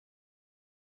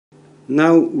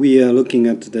Now we are looking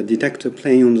at the detector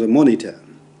plane on the monitor.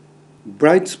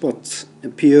 Bright spots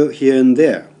appear here and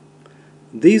there.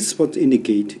 These spots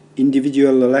indicate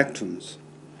individual electrons.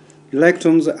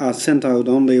 Electrons are sent out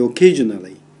only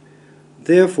occasionally.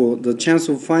 Therefore, the chance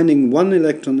of finding one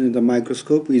electron in the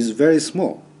microscope is very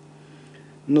small,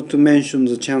 not to mention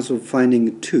the chance of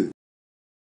finding two.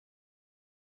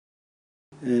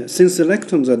 Since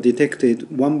electrons are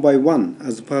detected one by one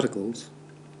as particles,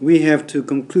 we have to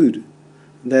conclude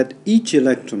that each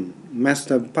electron must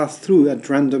have passed through at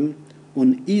random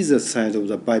on either side of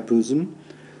the biprism,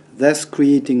 thus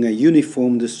creating a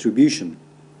uniform distribution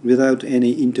without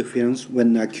any interference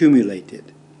when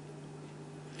accumulated.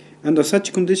 Under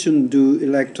such condition, do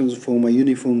electrons form a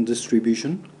uniform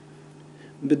distribution?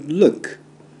 But look,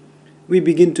 we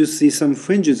begin to see some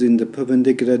fringes in the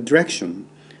perpendicular direction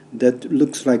that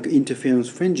looks like interference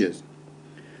fringes.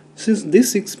 Since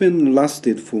this experiment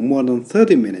lasted for more than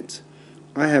 30 minutes,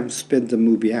 I have sped the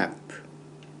movie up.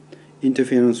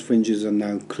 Interference fringes are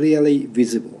now clearly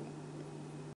visible.